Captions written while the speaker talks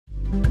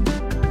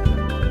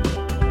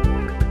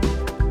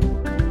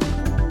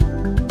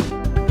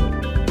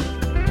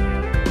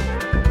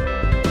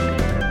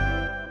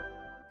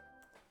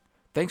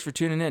Thanks for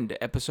tuning in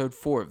to episode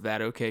 4 of That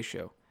OK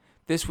Show.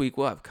 This week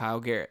we'll have Kyle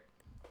Garrett.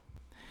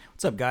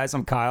 What's up, guys?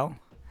 I'm Kyle,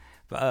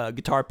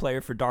 guitar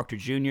player for Dr.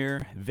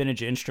 Jr.,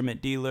 vintage instrument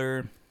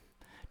dealer,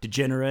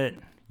 degenerate,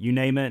 you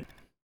name it.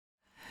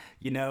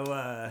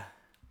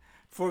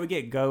 Before we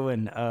get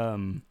going,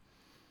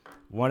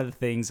 one of the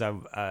things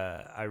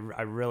I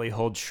really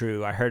hold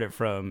true, I heard it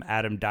from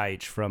Adam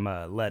Deitch from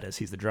Lettuce.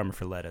 He's the drummer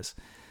for Lettuce.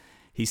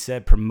 He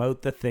said,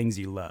 promote the things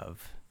you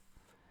love.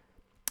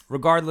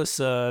 Regardless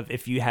of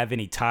if you have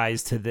any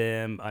ties to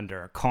them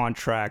under a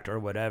contract or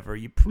whatever,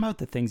 you promote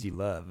the things you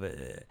love.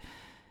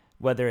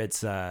 Whether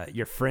it's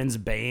your friend's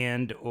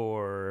band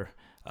or,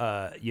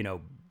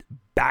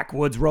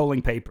 backwoods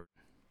rolling paper.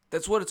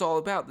 That's what it's all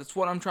about. That's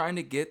what I'm trying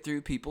to get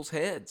through people's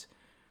heads.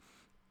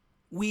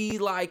 We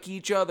like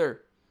each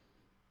other.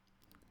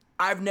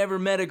 I've never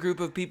met a group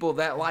of people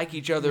that like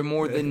each other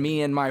more than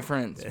me and my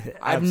friends.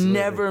 I've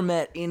never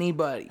met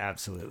anybody.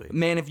 Absolutely.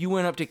 Man, if you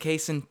went up to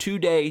Kaysen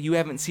today, you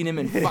haven't seen him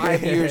in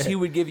 5 years, he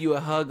would give you a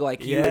hug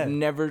like you had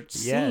never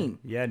seen.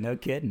 Yeah, no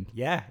kidding.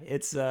 Yeah,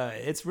 it's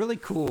really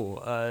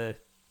cool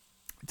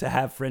to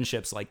have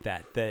friendships like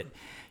that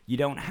you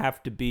don't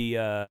have to be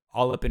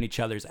all up in each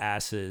other's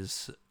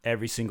asses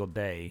every single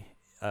day.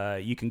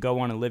 You can go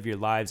on and live your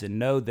lives and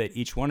know that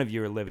each one of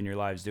you are living your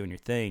lives doing your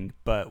thing.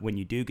 But when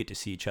you do get to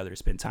see each other,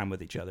 spend time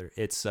with each other,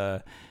 it's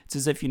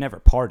as if you never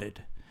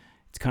parted.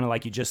 It's kind of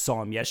like you just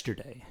saw them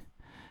yesterday.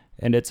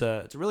 And it's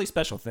a really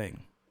special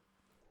thing.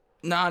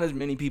 Not as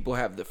many people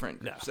have the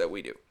friendships that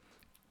we do.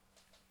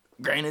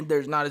 Granted,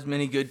 there's not as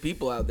many good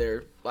people out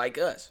there like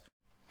us.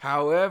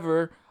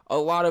 However, a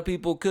lot of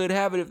people could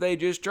have it if they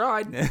just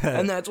tried.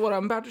 And that's what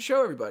I'm about to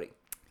show everybody.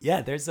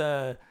 Yeah, there's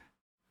a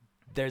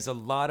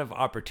lot of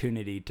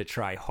opportunity to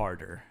try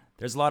harder.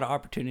 There's a lot of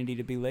opportunity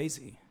to be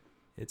lazy.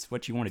 It's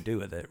what you want to do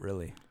with it,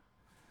 really.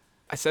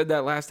 I said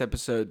that last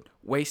episode.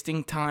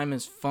 Wasting time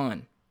is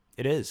fun.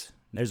 It is.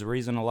 There's a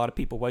reason a lot of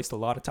people waste a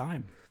lot of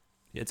time.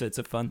 It's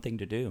a fun thing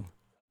to do.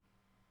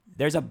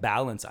 There's a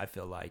balance, I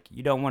feel like.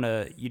 You don't want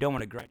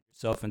to grind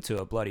yourself into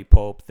a bloody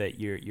pulp that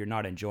you're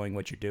not enjoying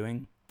what you're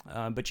doing.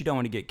 But you don't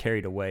want to get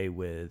carried away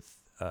with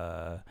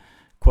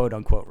quote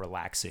unquote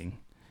relaxing.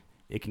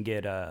 It can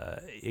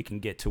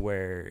get to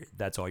where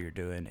that's all you're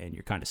doing and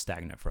you're kind of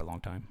stagnant for a long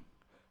time.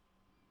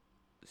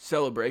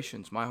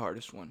 Celebration's my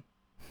hardest one.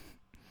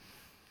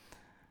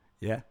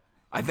 Yeah.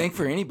 I think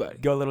for anybody.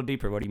 Go a little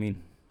deeper. What do you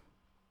mean?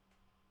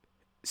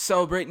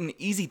 Celebrating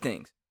easy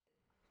things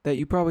that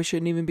you probably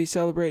shouldn't even be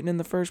celebrating in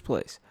the first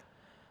place.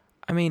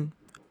 I mean,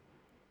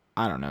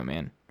 I don't know,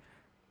 man.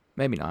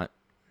 Maybe not.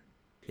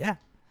 Yeah.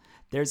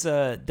 There's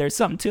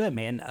something to it,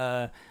 man.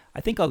 I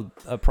think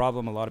a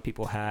problem a lot of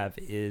people have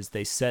is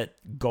they set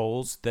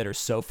goals that are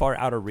so far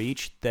out of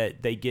reach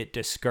that they get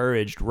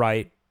discouraged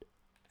right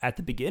at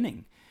the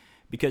beginning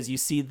because you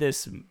see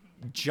this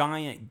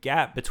giant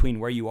gap between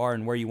where you are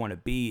and where you want to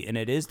be, and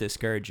it is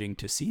discouraging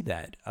to see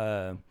that.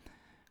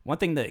 One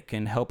thing that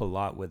can help a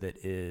lot with it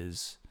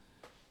is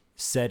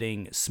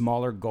setting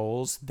smaller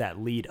goals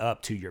that lead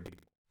up to your big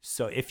goal.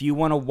 So if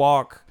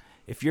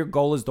your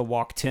goal is to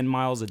walk 10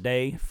 miles a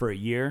day for a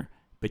year,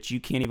 but you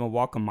can't even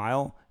walk a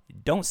mile,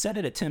 don't set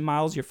it at 10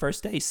 miles your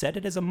first day. Set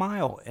it as a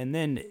mile and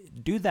then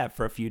do that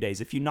for a few days.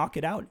 If you knock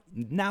it out,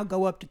 now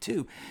go up to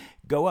 2.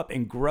 Go up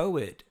and grow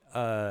it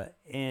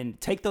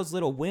and take those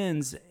little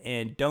wins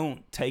and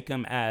don't take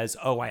them as,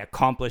 oh, I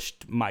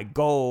accomplished my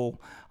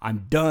goal,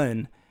 I'm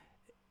done.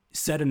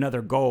 Set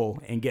another goal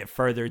and get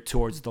further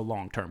towards the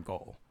long-term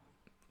goal.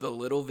 The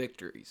little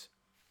victories.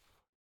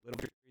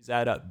 Little victories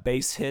add up.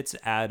 Base hits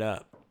add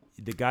up.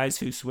 The guys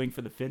who swing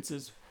for the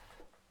fences,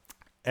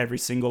 every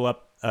single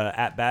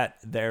at bat,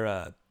 they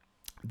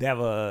have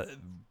a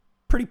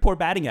pretty poor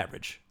batting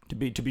average. To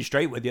be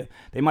straight with you,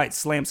 they might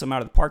slam some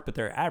out of the park, but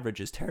their average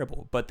is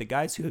terrible. But the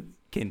guys who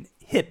can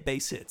hit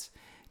base hits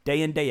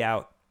day in day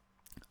out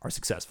are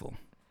successful.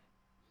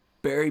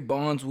 Barry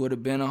Bonds would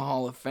have been a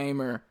Hall of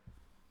Famer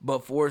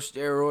before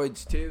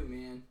steroids too,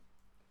 man.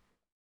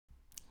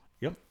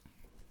 Yep.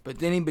 But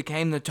then he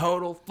became the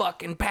total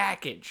fucking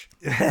package.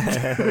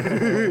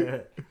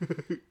 Yeah,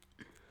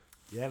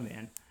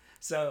 man.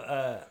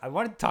 So I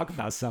wanted to talk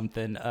about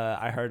something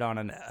I heard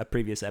on a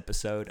previous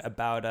episode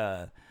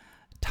about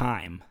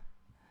time.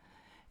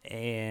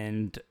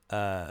 And,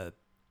 I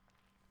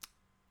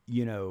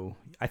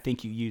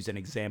think you use an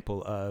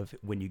example of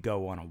when you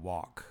go on a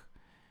walk.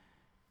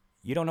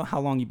 You don't know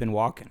how long you've been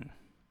walking.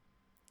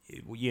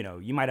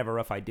 You might have a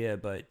rough idea,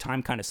 but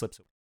time kind of slips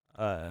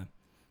away.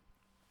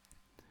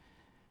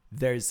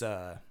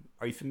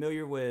 Are you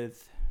familiar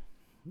with,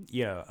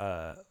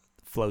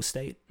 flow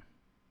state?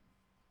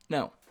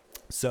 No.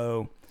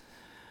 So,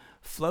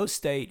 flow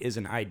state is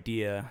an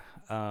idea.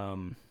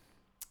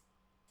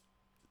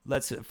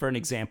 For an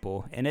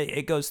example, and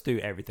it goes through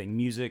everything: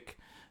 music,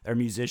 or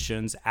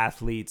musicians,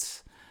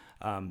 athletes,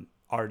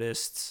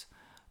 artists,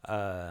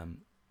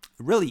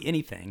 really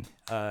anything.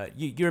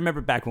 You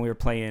remember back when we were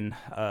playing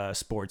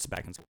sports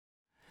back in school?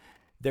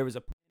 There was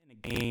a point in a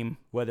game,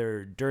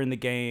 whether during the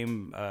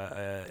game,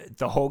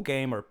 the whole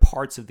game, or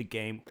parts of the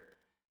game,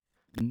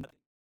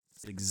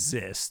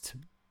 exist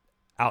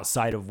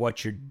outside of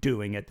what you're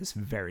doing at this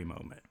very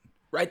moment.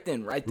 Right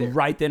then, right there.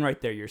 Right then, right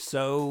there. You're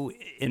so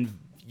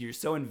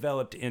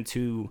enveloped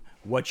into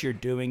what you're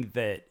doing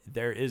that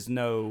there is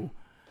no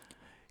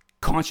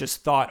conscious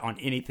thought on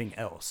anything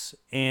else,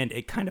 and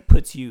it kind of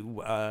puts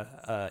you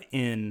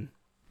in,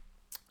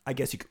 I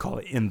guess you could call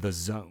it, in the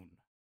zone.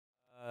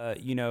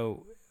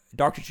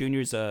 Dr.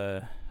 Jr.'s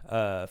a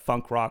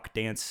funk rock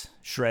dance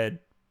shred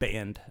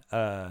band. We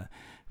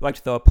like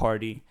to throw a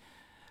party.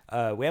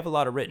 We have a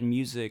lot of written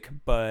music,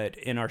 but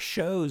in our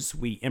shows,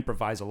 we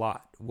improvise a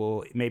lot.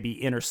 We'll maybe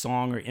in a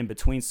song or in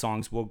between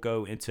songs, we'll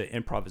go into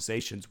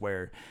improvisations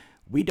where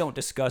we don't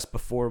discuss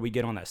before we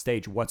get on that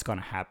stage what's going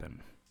to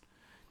happen.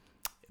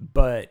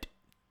 But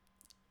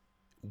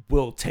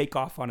we'll take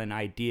off on an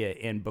idea,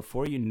 and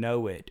before you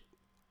know it,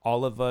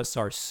 all of us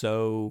are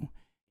so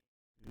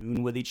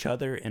in with each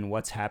other and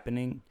what's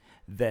happening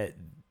that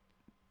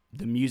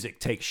the music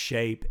takes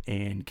shape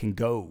and can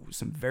go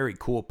some very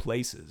cool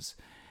places,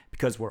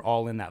 because we're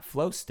all in that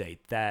flow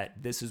state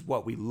that this is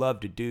what we love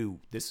to do.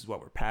 This is what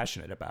we're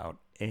passionate about.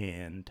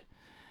 And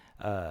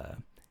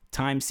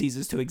time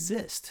ceases to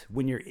exist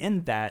when you're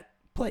in that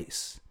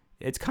place.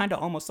 It's kind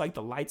of almost like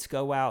the lights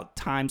go out,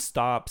 time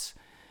stops,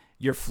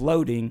 you're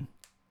floating,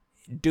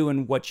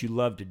 doing what you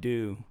love to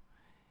do.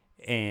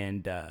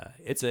 And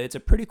it's a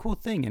pretty cool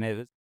thing. And it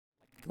was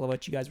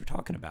what you guys were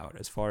talking about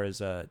as far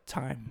as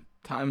time.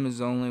 Time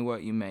is only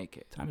what you make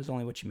it. Time is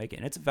only what you make it.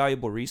 And it's a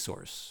valuable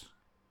resource.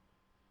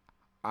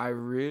 I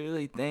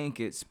really think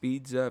it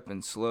speeds up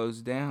and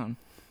slows down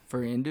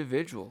for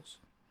individuals.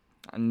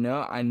 I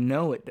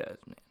know it does,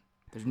 man.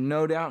 There's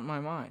no doubt in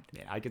my mind.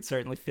 Yeah, I could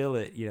certainly feel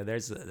it.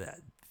 There's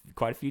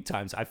quite a few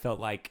times I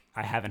felt like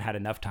I haven't had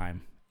enough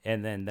time.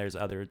 And then there's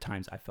other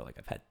times I feel like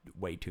I've had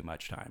way too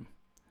much time.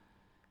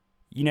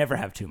 You never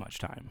have too much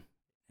time.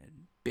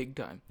 Big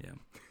time. Yeah.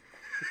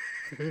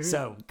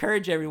 So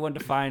encourage everyone to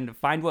find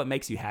what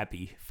makes you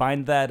happy.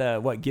 Find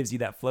that what gives you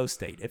that flow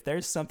state. If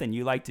there's something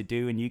you like to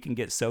do and you can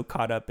get so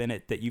caught up in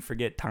it that you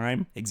forget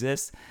time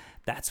exists,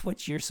 that's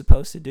what you're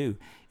supposed to do.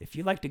 If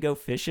you like to go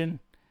fishing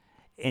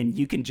and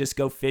you can just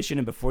go fishing,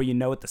 and before you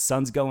know it, the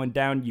sun's going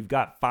down, you've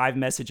got 5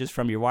 messages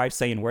from your wife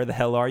saying, "Where the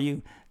hell are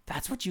you?"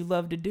 That's what you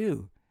love to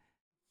do.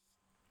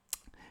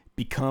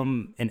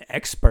 Become an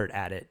expert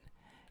at it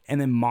and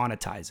then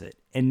monetize it.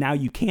 And now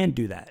you can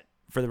do that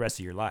for the rest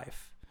of your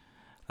life.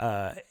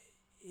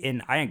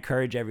 And I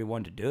encourage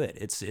everyone to do it.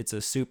 It's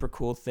a super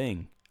cool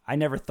thing. I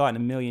never thought in a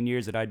million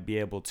years that I'd be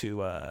able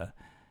to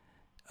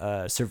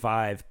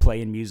survive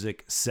playing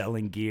music,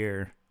 selling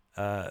gear,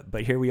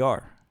 but here we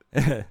are.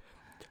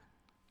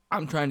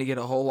 I'm trying to get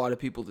a whole lot of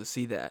people to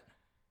see that.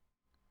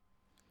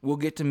 We'll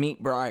get to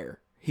meet Briar.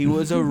 He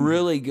was a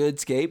really good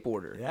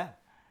skateboarder. Yeah.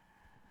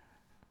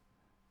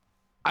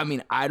 I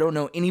mean, I don't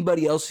know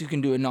anybody else who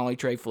can do a nollie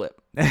tray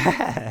flip.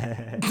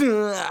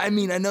 I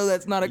mean, I know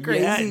that's not a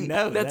crazy. Yeah,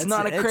 no, that's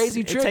not a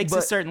crazy trick. It takes but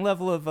a certain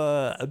level of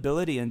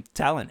ability and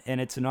talent,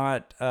 and it's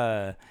not.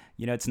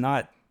 It's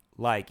not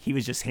like he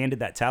was just handed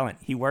that talent.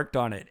 He worked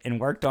on it and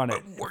worked on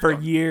it for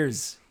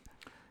years.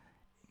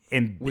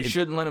 And we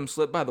shouldn't let him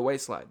slip by the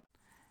wayside.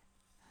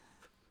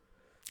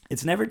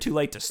 It's never too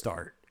late to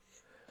start.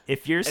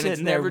 If you're sitting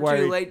it's there, never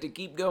too late to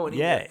keep going.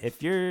 Yeah,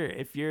 either.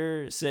 if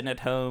you're sitting at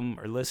home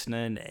or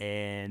listening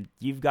and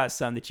you've got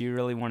something that you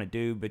really want to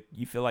do, but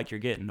you feel like you're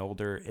getting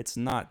older, it's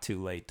not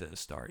too late to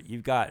start.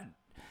 You've got,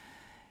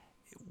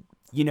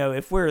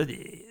 if we're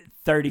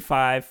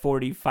 35,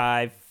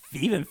 45,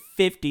 even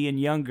 50 and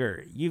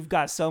younger, you've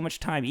got so much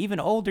time. Even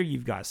older,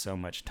 you've got so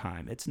much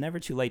time. It's never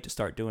too late to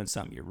start doing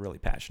something you're really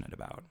passionate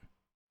about.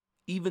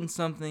 Even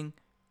something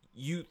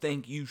you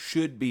think you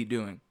should be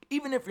doing.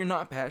 Even if you're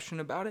not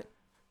passionate about it,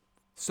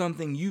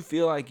 something you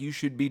feel like you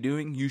should be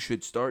doing, you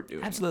should start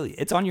doing. Absolutely.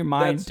 It's on your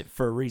mind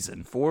for a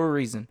reason. For a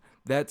reason.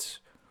 That's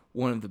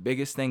one of the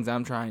biggest things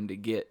I'm trying to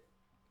get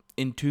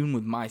in tune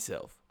with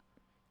myself.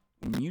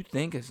 When you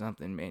think of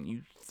something, man,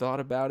 you thought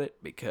about it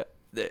because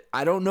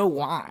I don't know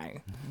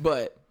why,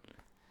 but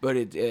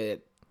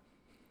it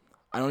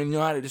I don't even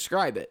know how to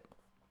describe it.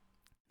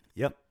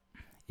 Yep.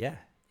 Yeah.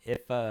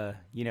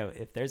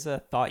 If there's a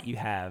thought you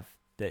have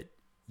that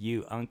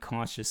you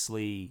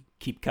unconsciously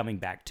keep coming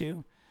back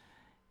to,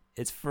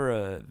 it's for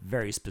a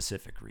very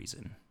specific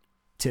reason.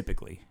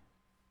 Typically,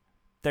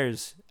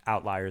 there's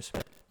outliers,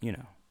 but,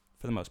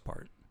 for the most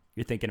part,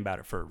 you're thinking about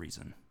it for a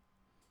reason.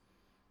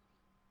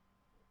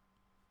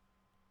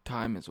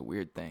 Time is a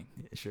weird thing.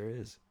 It sure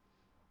is.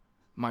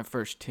 My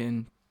first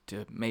 10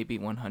 to maybe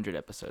 100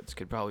 episodes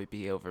could probably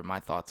be over my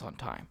thoughts on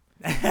time.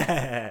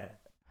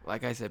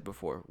 Like I said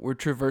before, we're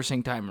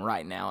traversing time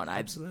right now, and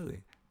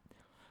Absolutely.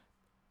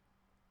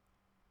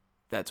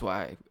 That's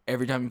why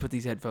every time you put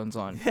these headphones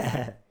on,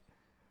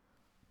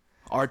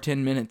 our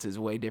 10 minutes is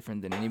way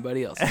different than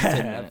anybody else's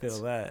 10 minutes. I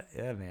feel that.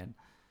 Yeah, man.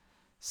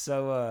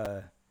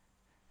 So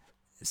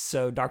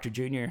Dr.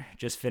 Jr.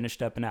 just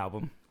finished up an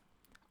album.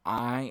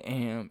 I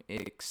am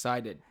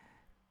excited.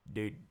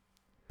 Dude,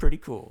 pretty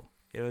cool.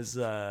 It was,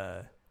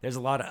 there's a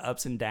lot of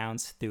ups and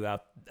downs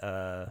throughout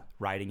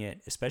writing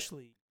it,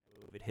 especially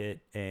when it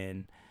hit.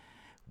 And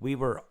we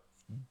were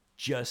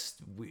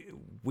just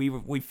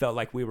we felt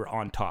like we were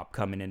on top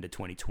coming into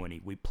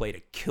 2020. We played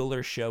a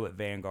killer show at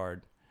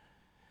Vanguard.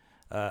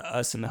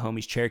 Us and the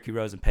homies Cherokee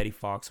Rose and Petty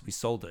Fox, we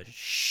sold a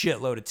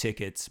shitload of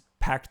tickets,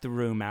 packed the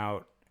room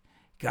out.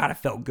 God, it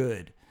felt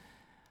good.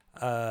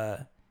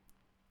 And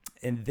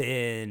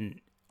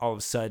then all of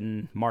a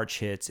sudden March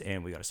hits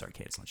and we got to start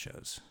canceling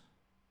shows.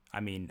 I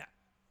mean,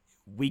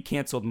 we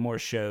canceled more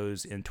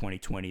shows in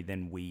 2020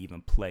 than we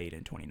even played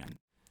in 2019.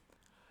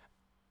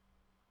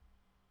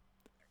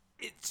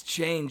 It's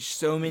changed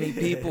so many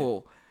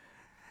people.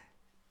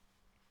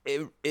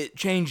 It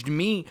changed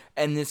me,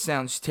 and this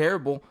sounds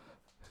terrible.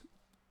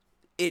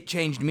 It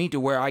changed me to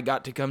where I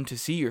got to come to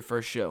see your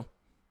first show.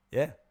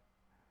 Yeah.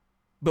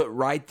 But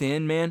right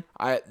then, man,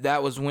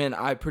 that was when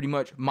I pretty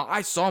much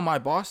I saw my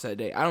boss that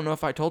day. I don't know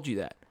if I told you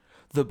that.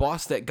 The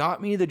boss that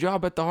got me the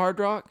job at the Hard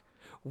Rock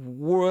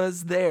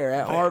was there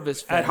at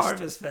Harvest Fest. At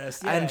Harvest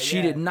Fest, yeah. And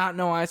she did not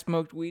know I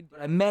smoked weed.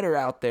 But I met her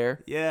out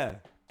there. Yeah.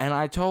 And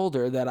I told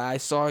her that I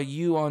saw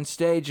you on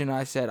stage, and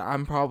I said,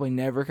 I'm probably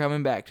never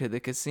coming back to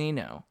the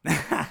casino.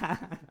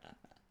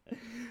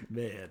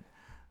 Man,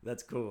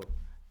 that's cool.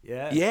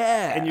 Yeah.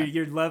 Yeah. And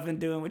you're loving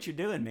doing what you're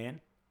doing, man.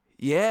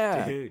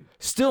 Yeah. Dude.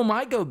 Still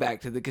might go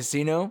back to the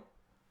casino.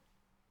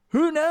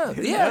 Who knows?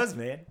 Who knows,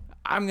 man?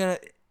 I'm going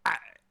to...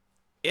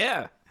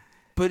 Yeah.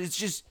 But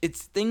it's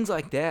things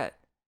like that.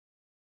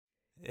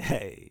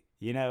 Hey,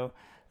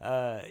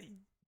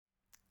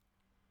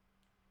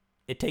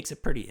 it takes a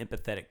pretty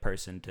empathetic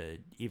person to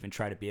even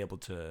try to be able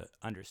to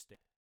understand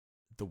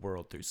the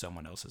world through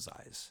someone else's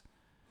eyes,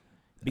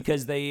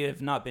 because they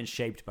have not been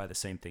shaped by the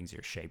same things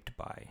you're shaped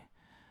by.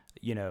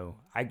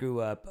 I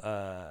grew up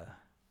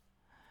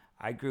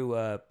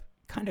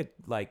kind of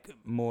like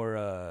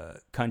more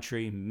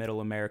country,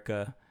 middle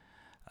America,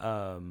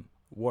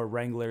 wore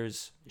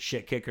Wranglers,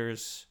 shit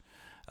kickers,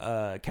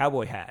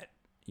 cowboy hat.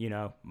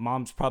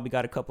 Mom's probably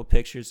got a couple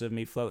pictures of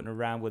me floating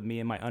around with me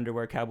in my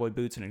underwear, cowboy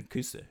boots, and an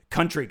acoustic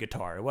country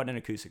guitar. It wasn't an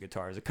acoustic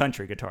guitar. It was a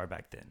country guitar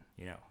back then.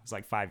 I was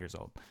like 5 years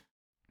old.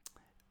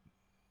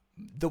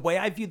 The way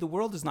I view the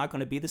world is not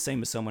going to be the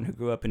same as someone who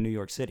grew up in New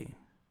York City.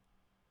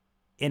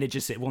 And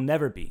it will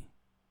never be.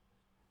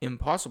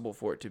 Impossible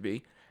for it to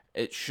be.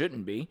 It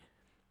shouldn't be.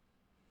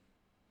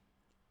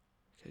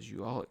 Because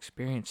you all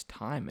experience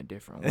time a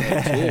different way,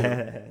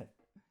 too.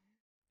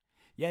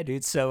 Yeah,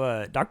 dude.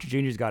 So Dr.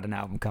 Jr.'s got an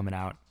album coming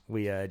out.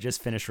 We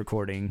just finished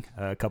recording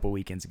a couple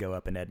weekends ago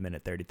up in Edmond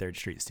at 33rd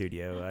Street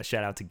Studio.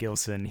 Shout out to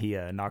Gilson. He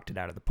knocked it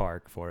out of the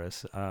park for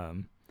us.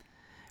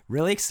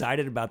 Really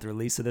excited about the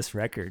release of this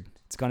record.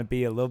 It's going to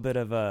be a little bit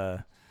of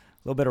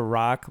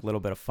rock, a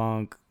little bit of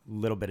funk, a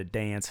little bit of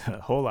dance,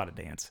 a whole lot of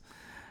dance.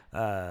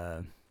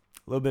 A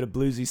little bit of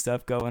bluesy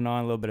stuff going on,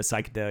 a little bit of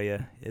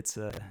psychedelia. It's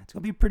going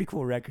to be a pretty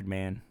cool record,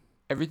 man.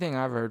 Everything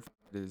I've heard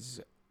is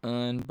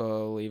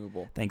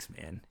unbelievable. Thanks,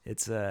 man.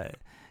 It's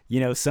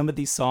some of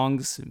these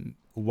songs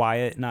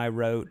Wyatt and I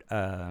wrote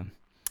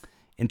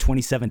in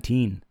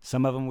 2017.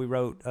 Some of them we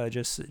wrote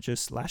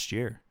just last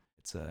year.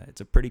 It's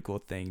a pretty cool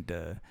thing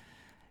to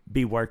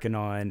be working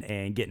on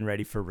and getting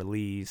ready for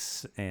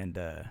release, and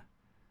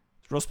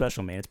it's real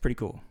special, man. It's pretty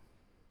cool.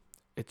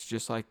 It's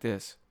just like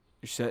this.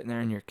 You're sitting there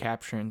and you're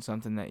capturing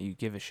something that you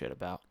give a shit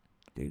about.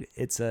 Dude,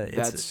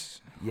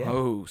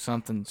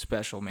 something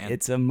special, man.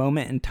 It's a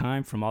moment in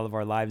time from all of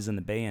our lives in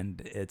the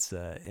band.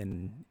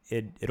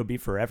 It'll be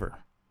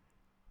forever.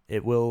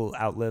 It will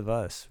outlive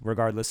us,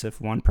 regardless if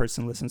one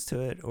person listens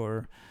to it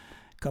or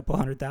a couple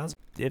 100,000.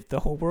 If the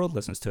whole world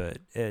listens to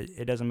it,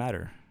 it doesn't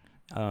matter.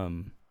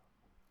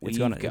 It's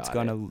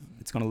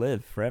gonna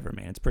live forever,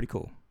 man. It's pretty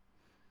cool.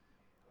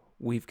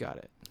 We've got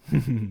it.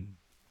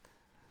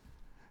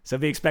 So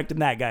be expecting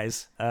that,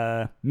 guys.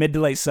 Mid to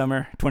late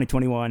summer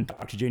 2021,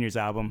 Dr. Jr.'s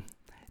album.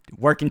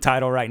 Working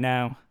title right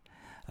now,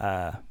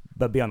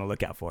 but be on the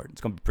lookout for it.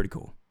 It's going to be pretty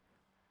cool.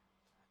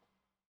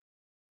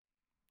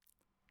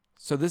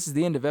 So this is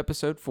the end of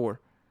episode 4.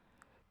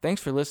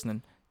 Thanks for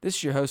listening. This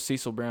is your host,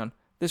 Cecil Brown.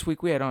 This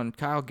week we had on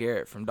Kyle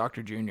Garrett from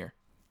Dr. Jr.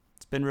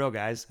 It's been real,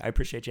 guys. I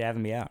appreciate you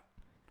having me out.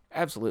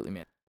 Absolutely,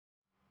 man.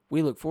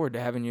 We look forward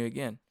to having you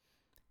again.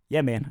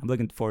 Yeah, man. I'm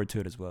looking forward to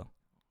it as well.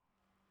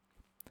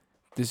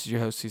 This is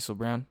your host, Cecil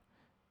Brown,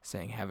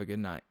 saying have a good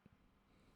night.